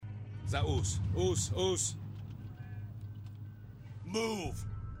Za us. Us. Move!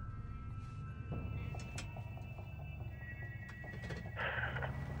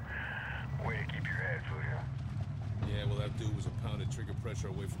 Way to keep your head, Voodoo. Yeah, well, that dude was a pound of trigger pressure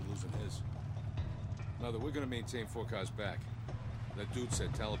away from losing his. Mother, we're gonna maintain 4 cars back. That dude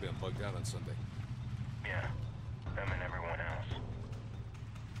said Taliban bugged out on Sunday. Yeah, them and everyone else.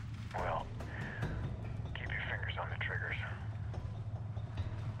 Well, keep your fingers on the triggers.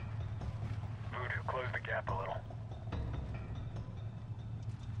 Voodoo, close the gap a little.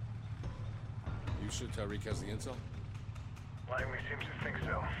 You sure Tariq has the intel? Langley seems to think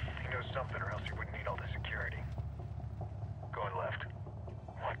so. He knows something or else he wouldn't need all the security. Going left.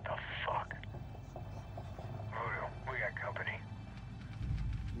 What the fuck? Voodoo, we got company.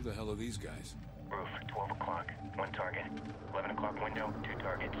 Who the hell are these guys? Roof, 12 o'clock. 1 target. 11 o'clock window, 2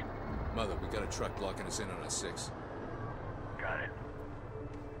 targets. Mother, we got a truck blocking us in on our 6. Got it.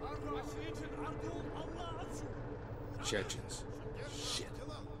 Chechens. Shit.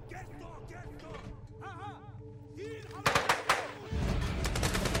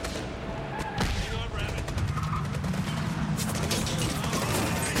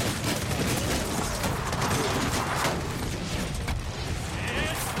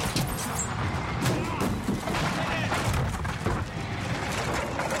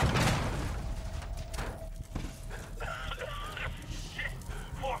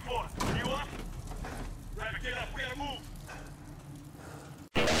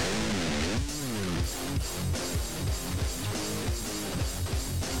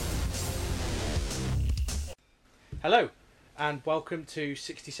 Hello, and welcome to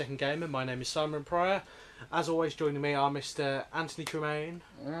 60 Second Gamer. My name is Simon Pryor. As always, joining me are Mr. Anthony Tremaine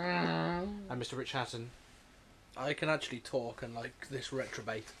and Mr. Rich Hatton. I can actually talk and like this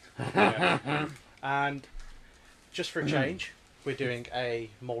retrobate. And just for a change, we're doing a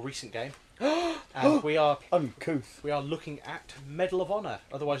more recent game. And we are uncouth. We are looking at Medal of Honor,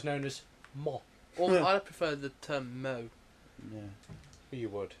 otherwise known as MO. Or I prefer the term Mo. Yeah. You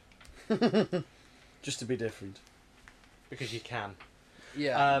would. Just to be different. Because you can.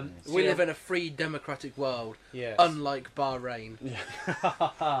 Yeah. So we live in a free democratic world. Yes. Unlike Bahrain. Yeah.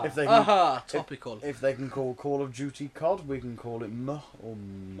 if they can, Aha! Topical. If they can call Call of Duty COD, we can call it M or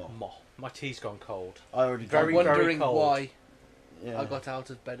Mo. Mo. My tea's gone cold. I already Very, I'm wondering cold. why Yeah. I got out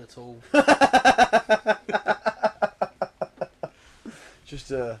of bed at all. Just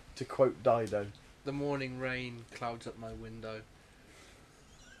to quote Dido. The morning rain clouds up my window.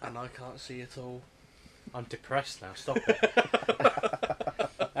 And I can't see at all. I'm depressed now. Stop it.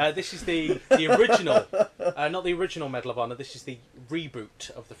 This is the original, not the original Medal of Honor. This is the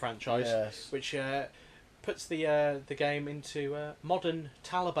reboot of the franchise, Yes. which puts the game into modern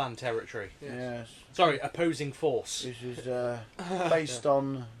Taliban territory. Yes. Sorry, opposing force. This is based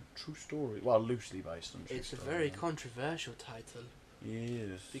on true story. Well, loosely based on true It's a story. very controversial title.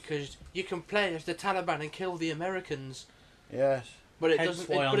 Yes. Because you can play as the Taliban and kill the Americans. Yes. But it Hence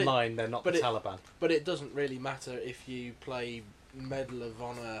doesn't. why but online they're not the but it- Taliban. But it doesn't really matter if you play Medal of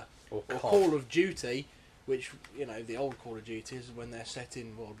Honor Or or COD. Call of Duty, which, you know, the old Call of Duty is when they're set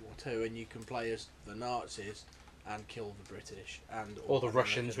in World War II and you can play as the Nazis and kill the British and Or the all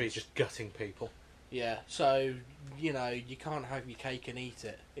Russians, where you're Americans. just gutting people. Yeah, so, you know, you can't have your cake and eat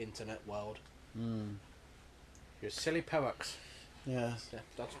it, internet world. You're silly poets. Yes. Yeah,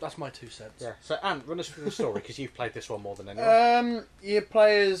 that's my 2 cents. Yeah. So, Ant, run us through the story, because you've played this one more than anyone. You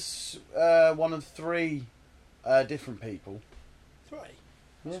play as one of 3 different people. 3? That's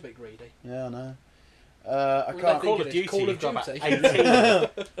Yeah. a bit greedy. Yeah, I know. I Well, can't. they're Call of English. Duty, Call of you've got about Duty.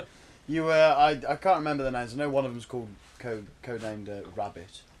 18. I can't remember the names. I know one of them's called codenamed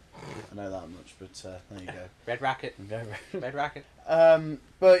Rabbit. I know that much, but there you go. Red Racket. Okay. Red Racket.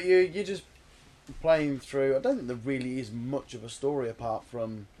 But you're just playing through. I don't think there really is much of a story apart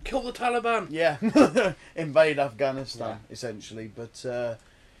from Kill the Taliban! invade Afghanistan essentially. But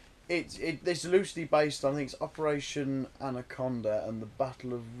it's loosely based on, I think it's Operation Anaconda and the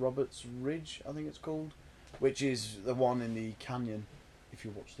Battle of Roberts Ridge, I think it's called, which is the one in the canyon. If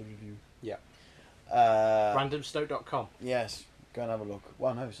you watch the review, Randomstoke.com. yes, go and have a look.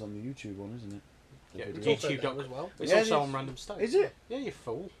 Well, no, it's on the YouTube one, isn't it? The Yeah, video. YouTube. YouTube as well. It's Yeah, also it on is. Random Stoke. Is it? Yeah, you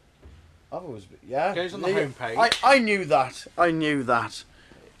fool. I've always been, yeah. Goes on the Yeah, homepage. I knew that.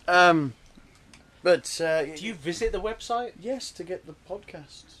 But Do you visit the website? yes, to get the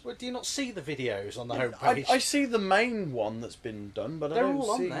podcasts. Well, do you not see the videos on the I, homepage? I see the main one that's been done, but They're I don't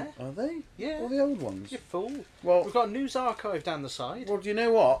all on see. there. Are they? Yeah. All the old ones. You fool. Well, We've got a news archive down the side. well, do you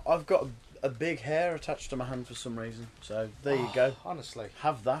know what? I've got a big hair attached to my hand for some reason. So there you go. Honestly.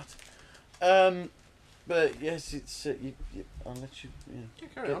 Have that. But yes, it's I'll let you. Yeah,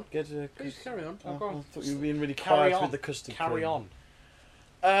 carry on. Please carry on. I go on. thought you were being really Carry quiet on. with the custard Carry cream. on.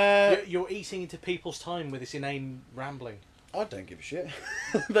 Uh, You're eating into people's time with this inane rambling. I don't give a shit.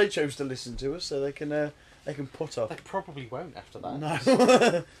 They chose to listen to us, so they can put up. They probably won't after that.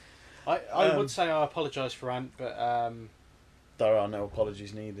 No, I would say I apologise for Ant, but there are no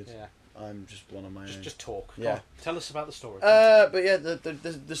apologies needed. yeah, I'm just one of my own. just talk. Yeah. Go on, tell us about the story. But yeah,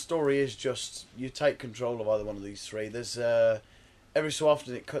 the story is just you take control of either one of these three. There's every so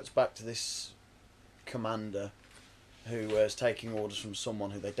often it cuts back to this commander who is taking orders from someone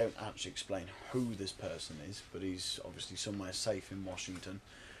who they don't actually explain who this person is, but he's obviously somewhere safe in Washington,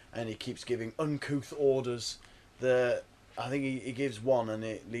 and he keeps giving uncouth orders. I think he gives one, and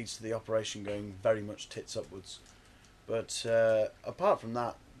it leads to the operation going very much tits upwards. But apart from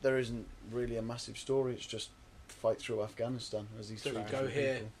that, there isn't really a massive story. It's just fight through Afghanistan as these Just three go different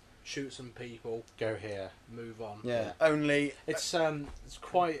here, people. shoot some people, Go here. move on. Yeah, only It's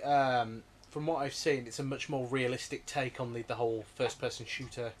quite from what I've seen, it's a much more realistic take on the whole first person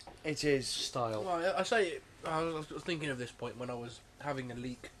shooter it is. style. Well, I was thinking of this point when I was having a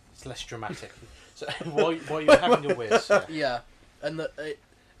leak. It's less dramatic. So while you're having a whiz, yeah. Yeah, and that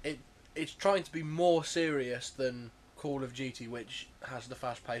it's trying to be more serious than Call of Duty, which has the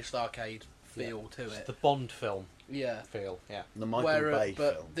fast-paced arcade feel to It's it. the Bond film Yeah, feel. Yeah. The Michael Bay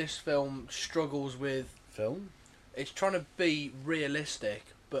but film. this film struggles with. Film? It's trying to be realistic,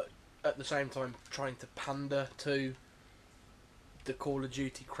 but at the same time trying to pander to the Call of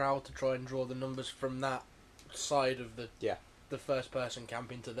Duty crowd to try and draw the numbers from that side of the first person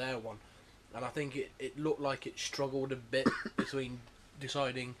camp into their one. And I think it looked like it struggled a bit between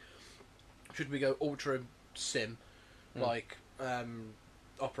deciding should we go ultra sim like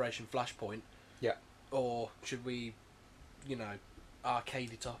Operation Flashpoint, Yeah. or should we,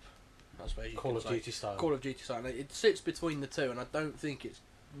 arcade it up, I suppose you Call could of say. Duty style. Call of Duty style. And it sits between the two, and I don't think it's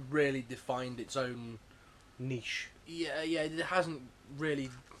really defined its own. Niche. Yeah, it hasn't really,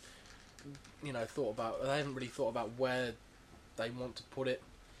 thought about. They haven't really thought about where they want to put it,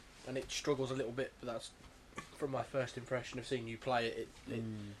 and it struggles a little bit. But that's from my first impression of seeing you play it.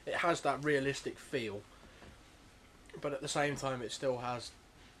 It has that realistic feel, but at the same time, it still has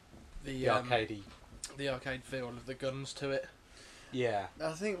the arcadey. the arcade feel of the guns to it. Yeah.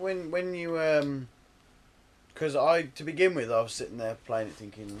 I think when you because to begin with I was sitting there playing it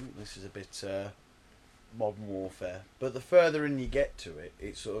thinking this is a bit Modern Warfare, but the further in you get to it,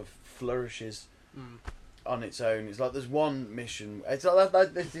 it sort of flourishes on its own. It's like there's one mission. It's like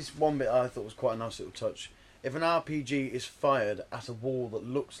there's this one bit I thought was quite a nice little touch. If an RPG is fired at a wall that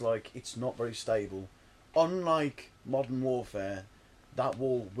looks like it's not very stable, unlike Modern Warfare, that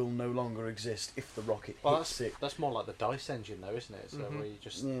wall will no longer exist if the rocket hits it. That's more like the DICE engine, though, isn't it? So where you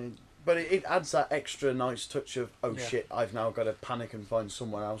just Yeah, but it adds that extra nice touch of, oh Yeah. shit, I've now got to panic and find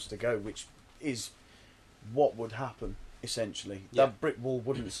somewhere else to go, which is what would happen, essentially. Yeah. That brick wall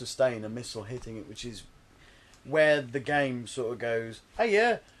wouldn't sustain a missile hitting it, which is where the game sort of goes, hey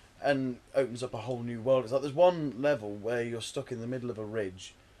yeah, and opens up a whole new world. It's like there's one level where you're stuck in the middle of a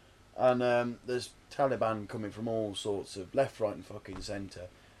ridge, and there's Taliban coming from all sorts of left, right and fucking centre,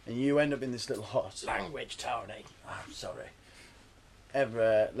 and you end up in this little hut. Language, Tony. I'm sorry.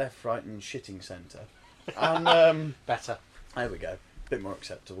 Left, right and shitting centre. And better. there we go. Bit more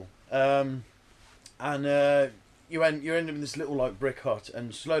acceptable. And you end up in this little like brick hut,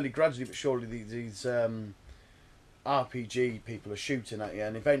 and slowly, gradually but surely these RPG people are shooting at you,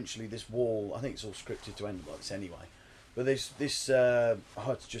 and eventually this wall, I think it's all scripted to end like this anyway, but this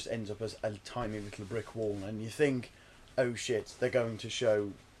hut just ends up as a tiny little brick wall, and you think, oh shit, they're going to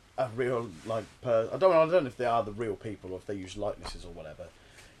show a real like I don't know if they are the real people or if they use likenesses or whatever,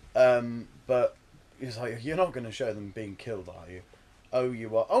 but it's like, you're not going to show them being killed, are you? Oh,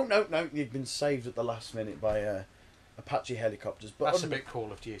 you are. Oh no, you've been saved at the last minute by Apache helicopters. But That's a bit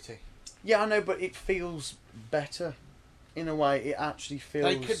Call of Duty. Yeah, I know, but it feels better. In a way, it actually feels.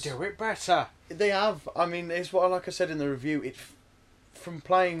 They could do it better. They have. I mean, it's what, like I said in the review. From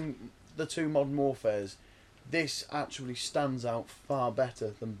playing the two Modern Warfares, this actually stands out far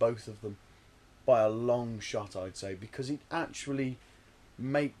better than both of them, by a long shot, I'd say, because it actually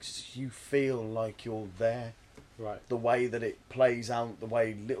makes you feel like you're there. Right. The way that it plays out, the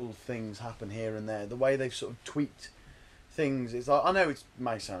way little things happen here and there, the way they've sort of tweaked things. It's like, I know it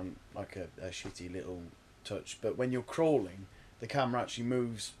may sound like a shitty little touch, but when you're crawling, the camera actually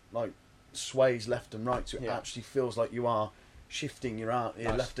moves, like sways left and right, so it actually feels like you are shifting your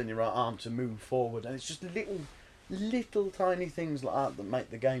left and your right arm to move forward, and it's just little tiny things like that that make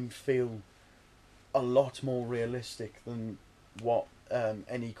the game feel a lot more realistic than what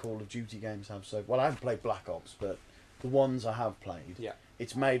any Call of Duty games have. So, well, I haven't played Black Ops, but the ones I have played, Yeah.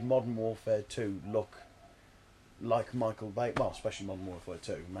 it's made Modern Warfare 2 look like Michael Bay. Well, especially Modern Warfare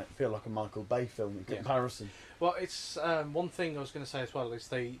 2, feel like a Michael Bay film in Yeah. comparison. Well, it's one thing I was going to say as well is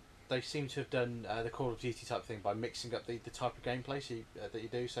they seem to have done the Call of Duty type thing by mixing up the type of gameplay that you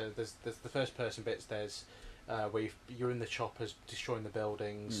do. So there's the first person bits. There's where you're in the choppers destroying the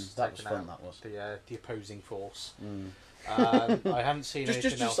buildings. That was taking fun. out That was. the opposing force. Mm. I haven't seen Just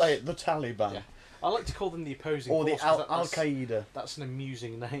anything else. say it. The Taliban. Yeah. I like to call them the opposing Or the force. 'cause Al Qaeda. That's an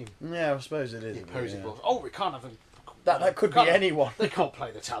amusing name. Yeah, I suppose it is. The a bit, opposing yeah. force. Oh, we can't have them. That could be Can't- anyone. They can't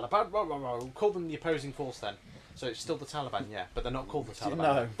play the Taliban. Rah, rah, rah. We'll call them the opposing force then. So it's still the Taliban, yeah, but they're not called the Taliban.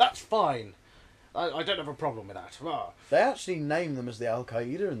 No. That's fine. I don't have a problem with that. Rah. They actually name them as the Al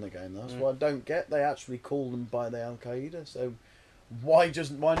Qaeda in the game. That's what I don't get. They actually call them by the Al Qaeda. So why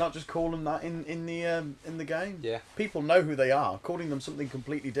not just call them that in the game? Yeah. People know who they are. Calling them something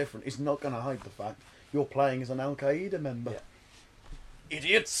completely different is not going to hide the fact you're playing as an Al Qaeda member. Yeah.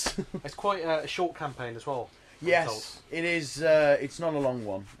 Idiots. It's quite a short campaign as well. I'm told. Yes, it is. It's not a long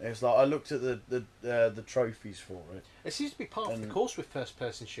one. It's like I looked at the trophies for it. It seems to be part of the And- course with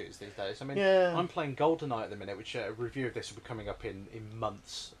first-person shooters these days. I mean, Yeah. I'm playing GoldenEye at the minute, which a review of this will be coming up in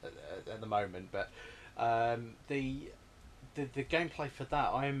months at the moment. But the gameplay for that,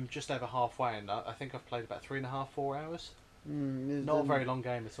 I'm just over halfway, and I think I've played about 3.5-4 hours. Not a very long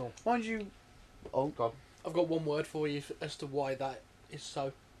game at all. Mind you. Oh, God, I've got one word for you as to why that is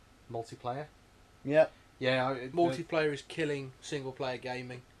so. multiplayer. yeah. Yeah, Multiplayer is killing single-player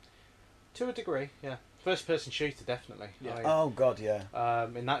gaming. to a degree. Yeah, first-person shooter definitely. Yeah. Oh God, yeah.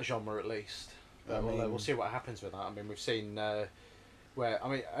 In that genre at least. I But mean- we'll see what happens with that. I mean, we've seen where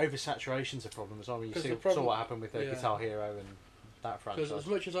oversaturation's a problem as well. I mean, you 'Cause see, the problem- saw what happened with yeah. Guitar Hero and that Because franchise. as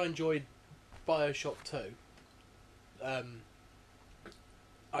much as I enjoyed Bioshock 2,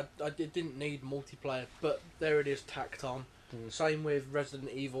 I didn't need multiplayer, but there it is tacked on. Mm. Same with Resident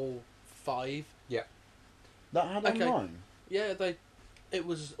Evil 5. That had Okay. online. Yeah, it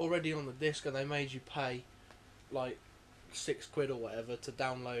was already on the disc, and they made you pay like £6 or whatever to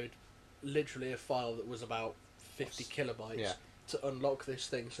download literally a file that was about 50 kilobytes Yeah. to unlock this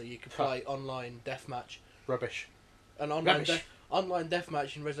thing, so you could Huh. play online deathmatch. Rubbish. And online Rubbish. online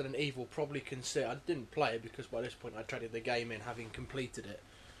deathmatch in Resident Evil probably consider. I didn't play it because by this point I traded the game in, having completed it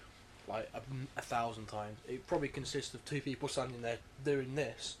like 1,000 times. It probably consists of two people standing there doing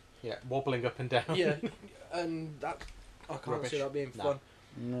this. Yeah, wobbling up and down. Yeah, and that I can't Rubbish. see that being No. fun.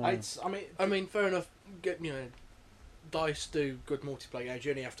 No. I mean, fair enough. DICE do good multiplayer games.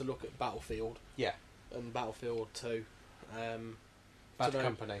 You only have to look at Battlefield. Yeah. And Battlefield 2. Bad to know-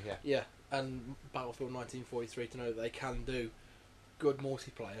 Company. Yeah. Yeah, and Battlefield 1943 to know that they can do good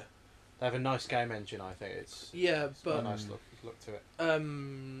multiplayer. They have a nice game engine. I think it's Yeah, got a but nice look to it.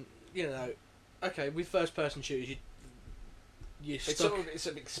 okay, with first-person shooters, you're It's stuck. it's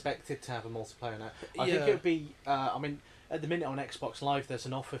expected to have a multiplayer now. I think Yeah. it would be. I mean, at the minute on Xbox Live, there's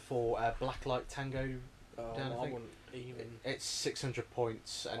an offer for Blacklight Tango. Oh, Dan, I I think- wouldn't even. It's 600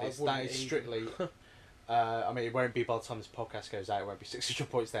 points, and I that wouldn't is even. strictly. I mean, it won't be by the time this podcast goes out. It won't be 600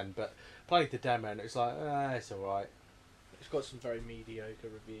 points then. But played the demo, and it's like, it's all right. It's got some very mediocre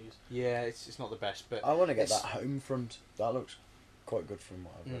reviews. Yeah, it's not the best, but I want to get it's- that Homefront. That looks quite good from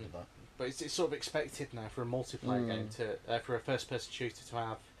what I've read of that. But it's sort of expected now for a multiplayer game to for a first-person shooter to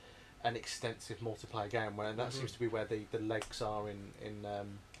have an extensive multiplayer game, where that seems to be where the legs are in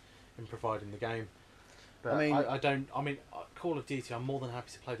providing the game. But I mean- Call of Duty, I'm more than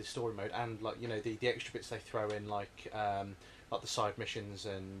happy to play the story mode and the extra bits they throw in, like the side missions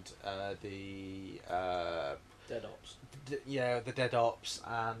and the Dead Ops. the dead ops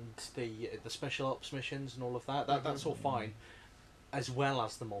and the special ops missions and all of that. That's all fine, as well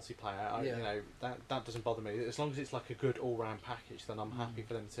as the multiplayer. Yeah. That doesn't bother me as long as it's like a good all round package. Then I'm happy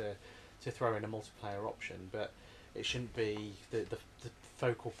for them to throw in a multiplayer option, but it shouldn't be the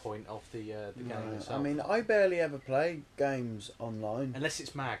focal point of the game No, itself. I mean, I barely ever play games online. Unless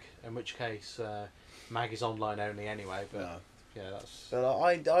it's MAG, in which case MAG is online only anyway. But No. yeah, that's But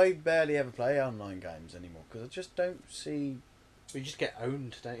I barely ever play online games anymore because I just don't see. you just get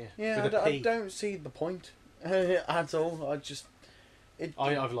owned, don't you? Yeah, With a I P. don't see the point at all.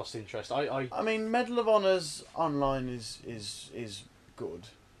 I've lost interest. I mean, Medal of Honor's online is good,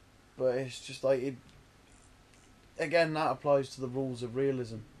 but it's just like it. Again, that applies to the rules of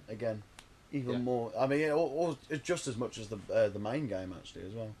realism again, even Yeah. more. I mean, or just as much as the main game actually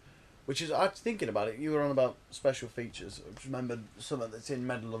as well. Which is, I was thinking about it. You were on about special features. I just remembered something that's in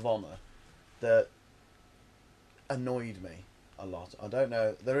Medal of Honor that annoyed me a lot. I don't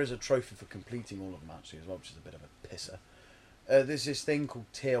know. There is a trophy for completing all of them actually as well, which is a bit of a pisser. there's this thing called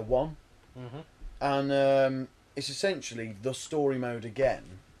Tier 1, and it's essentially the story mode again,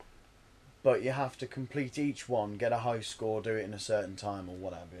 but you have to complete each one, get a high score, do it in a certain time or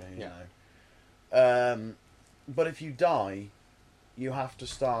whatever, you know. But if you die, you have to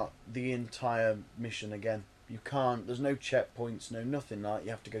start the entire mission again. You can't, there's no checkpoints, no nothing like that.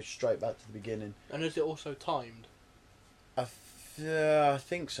 You have to go straight back to the beginning. And is it also timed? I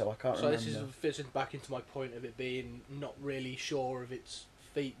think so, I can't remember. So this is fits back into my point of it being not really sure of its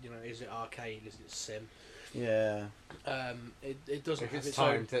feet. You know, is it arcade? Is it sim? Yeah. It doesn't If have it's its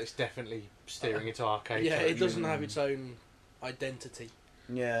timed, own. it's definitely steering into arcade. Yeah, it territory. doesn't have its own identity.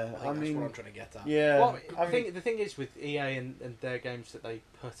 Yeah, I think that's what I'm trying to get at. Yeah. Well, I mean, the thing is with EA and their games that they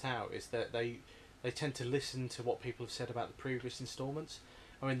put out is that they tend to listen to what people have said about the previous instalments.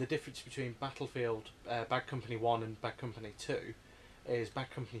 I mean, the difference between Battlefield, Bad Company 1 and Bad Company 2 is Bad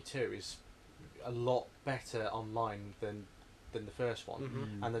Company 2 is a lot better online than the first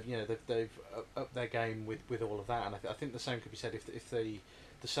one, and they've upped their game with all of that. And I think the same could be said if the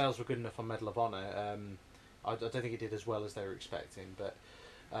sales were good enough on Medal of Honor. I don't think it did as well as they were expecting, but.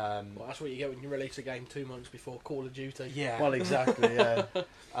 Well, that's what you get when you release a game 2 months before Call of Duty. Yeah. well, exactly, yeah.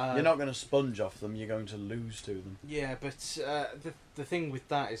 You're not going to sponge off them, you're going to lose to them. Yeah, but the thing with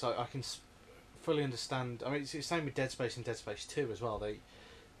that is I can fully understand. I mean, it's the same with Dead Space and Dead Space 2 as well.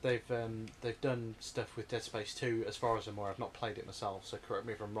 They've done stuff with Dead Space 2 as far as I'm aware. I've not played it myself, so correct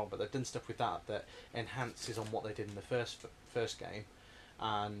me if I'm wrong. But they've done stuff with that enhances on what they did in the first game,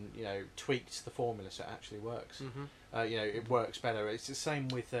 and tweaks the formula so it actually works. It works better. It's the same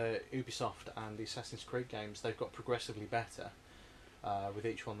with Ubisoft and the Assassin's Creed games. They've got progressively better with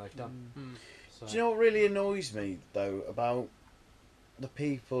each one they've done. So. Do you know what really annoys me though about the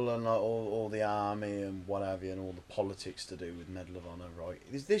people and like, all the army and what have you, and all the politics to do with Medal of Honor? Right,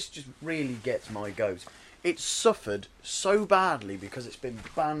 this just really gets my goat. It's suffered so badly because it's been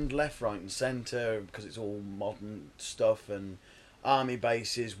banned left, right, and centre because it's all modern stuff and. Army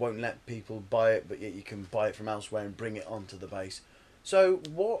bases won't let people buy it, but yet you can buy it from elsewhere and bring it onto the base. So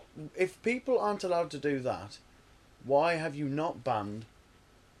what if people aren't allowed to do that? Why have you not banned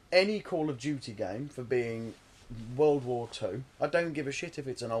any Call of Duty game for being World War II? I don't give a shit if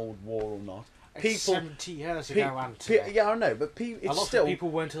it's an old war or not. It's 70 years ago, Anthony. Yeah, I know, but a lot of people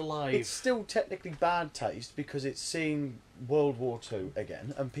weren't alive. It's still technically bad taste because it's seeing World War II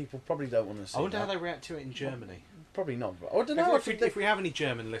again, and people probably don't want to see. I wonder that. how they react to it in Germany. Probably not. I don't know. If we have any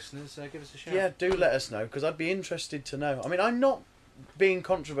German listeners, give us a shout. Yeah, do let us know, because I'd be interested to know. I mean, I'm not being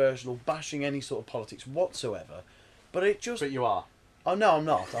controversial, bashing any sort of politics whatsoever, but it just... But you are. Oh, no, I'm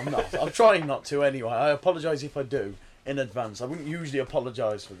not. I'm trying not to anyway. I apologise if I do in advance. I wouldn't usually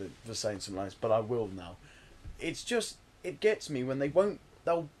apologise for saying something like this, but I will now. It's just... It gets me when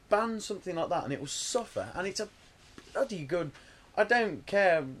they'll ban something like that and it will suffer, and it's a bloody good... I don't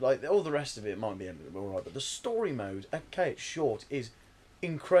care, like, all the rest of it might be alright, but the story mode, okay, it's short, is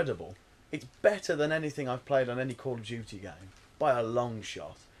incredible. It's better than anything I've played on any Call of Duty game, by a long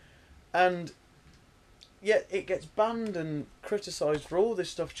shot. And yet it gets banned and criticised for all this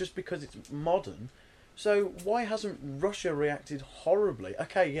stuff just because it's modern. So why hasn't Russia reacted horribly?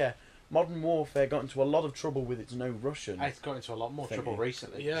 Okay, yeah, Modern Warfare got into a lot of trouble with its no Russian. It's got into a lot more trouble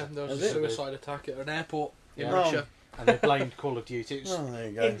recently. Yeah, there was Has a it? suicide attack at an airport in Yeah. Russia. And they blamed Call of Duty. It was There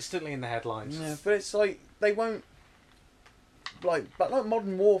you go. instantly in the headlines. Yeah, but it's like they won't like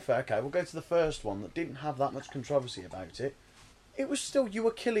Modern Warfare. Okay, we'll go to the first one that didn't have that much controversy about it. It was still, you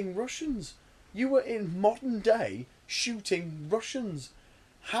were killing Russians. You were in modern day shooting Russians.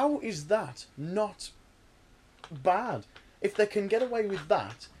 How is that not bad? If they can get away with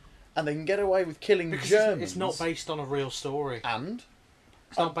that, and they can get away with killing Because Germans, it's not based on a real story. and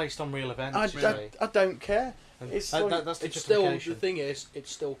It's not based on real events, really. I don't care. And It's that's the It's still, the justification. thing is,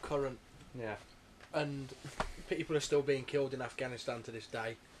 it's still current, Yeah. and people are still being killed in Afghanistan to this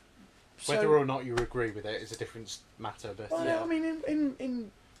day. Whether or not you agree with it is a different matter, but Well, yeah. I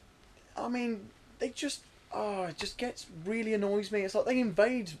mean, I mean, they just, it just gets really annoys me. It's like they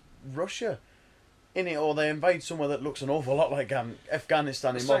invade Russia in it, or they invade somewhere that looks an awful lot like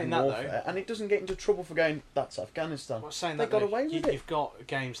Afghanistan in Well, Modern saying that, Warfare, and it doesn't get into trouble for going, that's Afghanistan. Well, saying They that, got though, away with it. You've got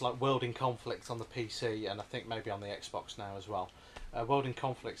games like World in Conflict on the PC, and I think maybe on the Xbox now as well. World in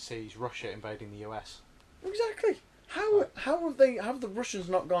Conflict sees Russia invading the US. Exactly. How have the Russians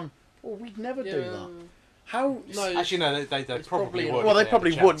not gone, well, we'd never do that? How? No, Actually, no, they it's probably probably- would. Well, if they had the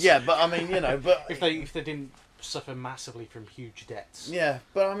probably would, chance. yeah, but I mean, but if they didn't suffer massively from huge debts. yeah,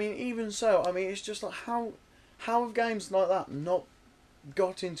 but I mean, even so, I mean, it's just like how have games like that not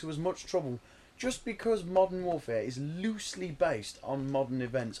got into as much trouble just because Modern Warfare is loosely based on modern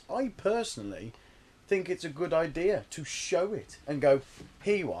events? I personally think it's a good idea to show it and go,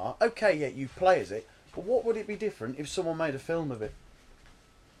 here you are. Okay, yeah, you play as it, but what would it be different if someone made a film of it?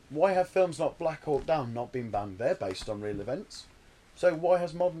 Why have films like Black Hawk Down not been banned? They're based on real events. So why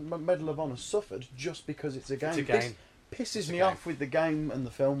has Medal of Honor suffered just because it's a game? It's a game. This pisses It's a me game. off with the game and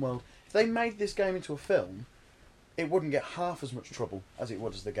the film world. If they made this game into a film, it wouldn't get half as much trouble as it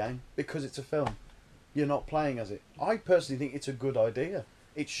would as the game, because it's a film. You're not playing as it. I personally think it's a good idea.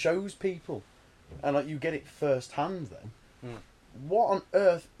 It shows people, and like you get it first hand then. What on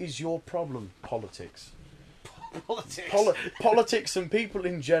earth is your problem? Politics. Politics. Politics and people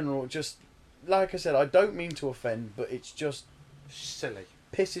in general, just, like I said, I don't mean to offend, but it's just Silly.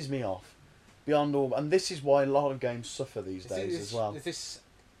 pisses me off beyond all. And this is why a lot of games suffer these days as well. Is this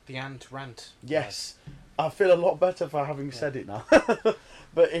the Ant rant? Yes, I feel a lot better for having said it now.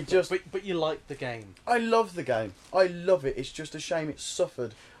 But it just... But you like the game. I love the game. I love it. It's just a shame it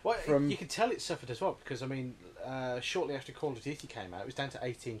suffered. Well, From- you can tell it suffered as well, because I mean, shortly after Call of Duty came out, it was down to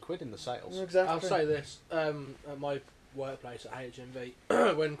 18 quid in the sales. Exactly. I'll say this: at my workplace at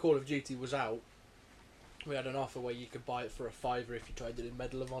HMV, when Call of Duty was out, we had an offer where you could buy it for a £5 if you traded in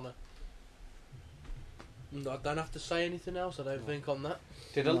Medal of Honor. And I don't have to say anything else. I don't think on that.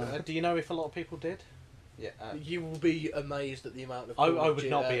 Do you know if a lot of people did? Yeah. You will be amazed at the amount of. I would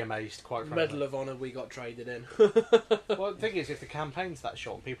not be amazed, quite frankly. Medal of Honor we got traded in. Well, the thing is, if the campaign's that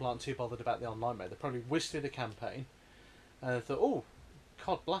short and people aren't too bothered about the online mode, they probably whizzed through the campaign and thought, oh,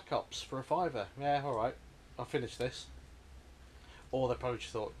 COD Black Ops for a £5. Yeah, alright, I'll finish this. Or they probably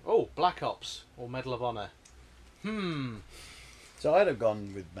just thought, oh, Black Ops or Medal of Honor. So I'd have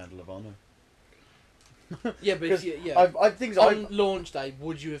gone with Medal of Honor. Yeah, but Because yeah. on Launch day,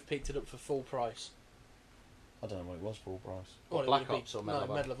 would you have picked it up for full price? I don't know what it was full price. What, it Black would have Ops or been, Medal of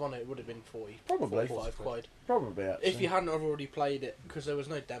Honor? Medal of Honor, it would have been 40, Probably. 45 quid. Probably actually. If you hadn't have already played it, because there was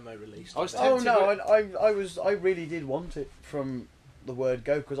no demo released. I was Oh tempted no, I really did want it from the word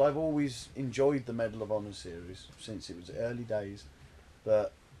go, because I've always enjoyed the Medal of Honor series since it was early days.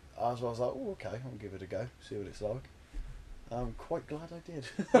 But I was like, oh okay, I'll give it a go, see what it's like. I'm quite glad I did.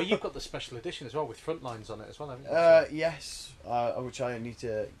 Well, you've got the special edition as well with front lines on it as well, haven't you? Yes, which I need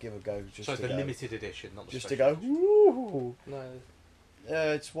to give a go. Just so it's to the go. limited edition, not the Just to special go. edition. Woo! No,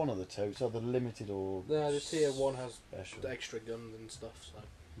 It's one of the two. It's either limited or no, the tier 1 has special. extra guns and stuff, so...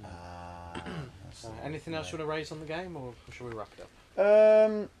 That's the Anything else you want to raise on the game, or shall we wrap it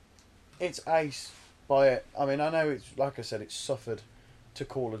up? It's ace by it. I mean, I know it's, like I said, it's suffered to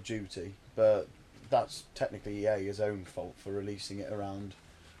Call of Duty, but that's technically EA's own fault for releasing it around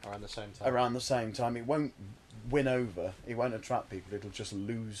Around the same time. the same time. It won't win over. It won't attract people. It'll just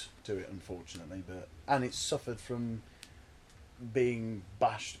lose to it, unfortunately. And it's suffered from being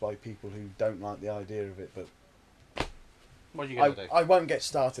bashed by people who don't like the idea of it. But What are you going to do? I won't get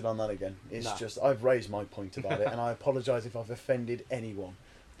started on that again. It's No. just I've raised my point about it, and I apologise if I've offended anyone.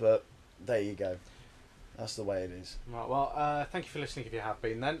 But there you go. That's the way it is. Right, well, thank you for listening if you have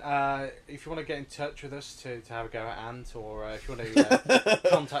been then. If you want to get in touch with us to have a go at Ant, or if you want to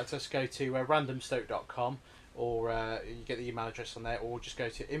contact us, go to randomstoke.com, or you get the email address on there, or just go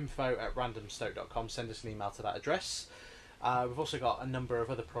to info@randomstoke.com, send us an email to that address. We've also got a number of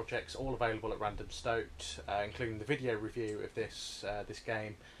other projects all available at Random Stoked, including the video review of this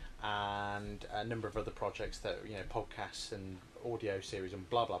game, and a number of other projects that, you know, podcasts and audio series and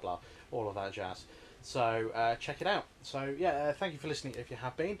blah blah blah, all of that jazz. So check it out. So yeah, thank you for listening if you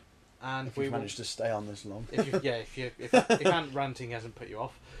have been, and If we you've will, managed to stay on this long. if Ant ranting hasn't put you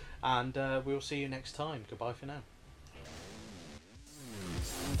off, and we'll see you next time. Goodbye for now.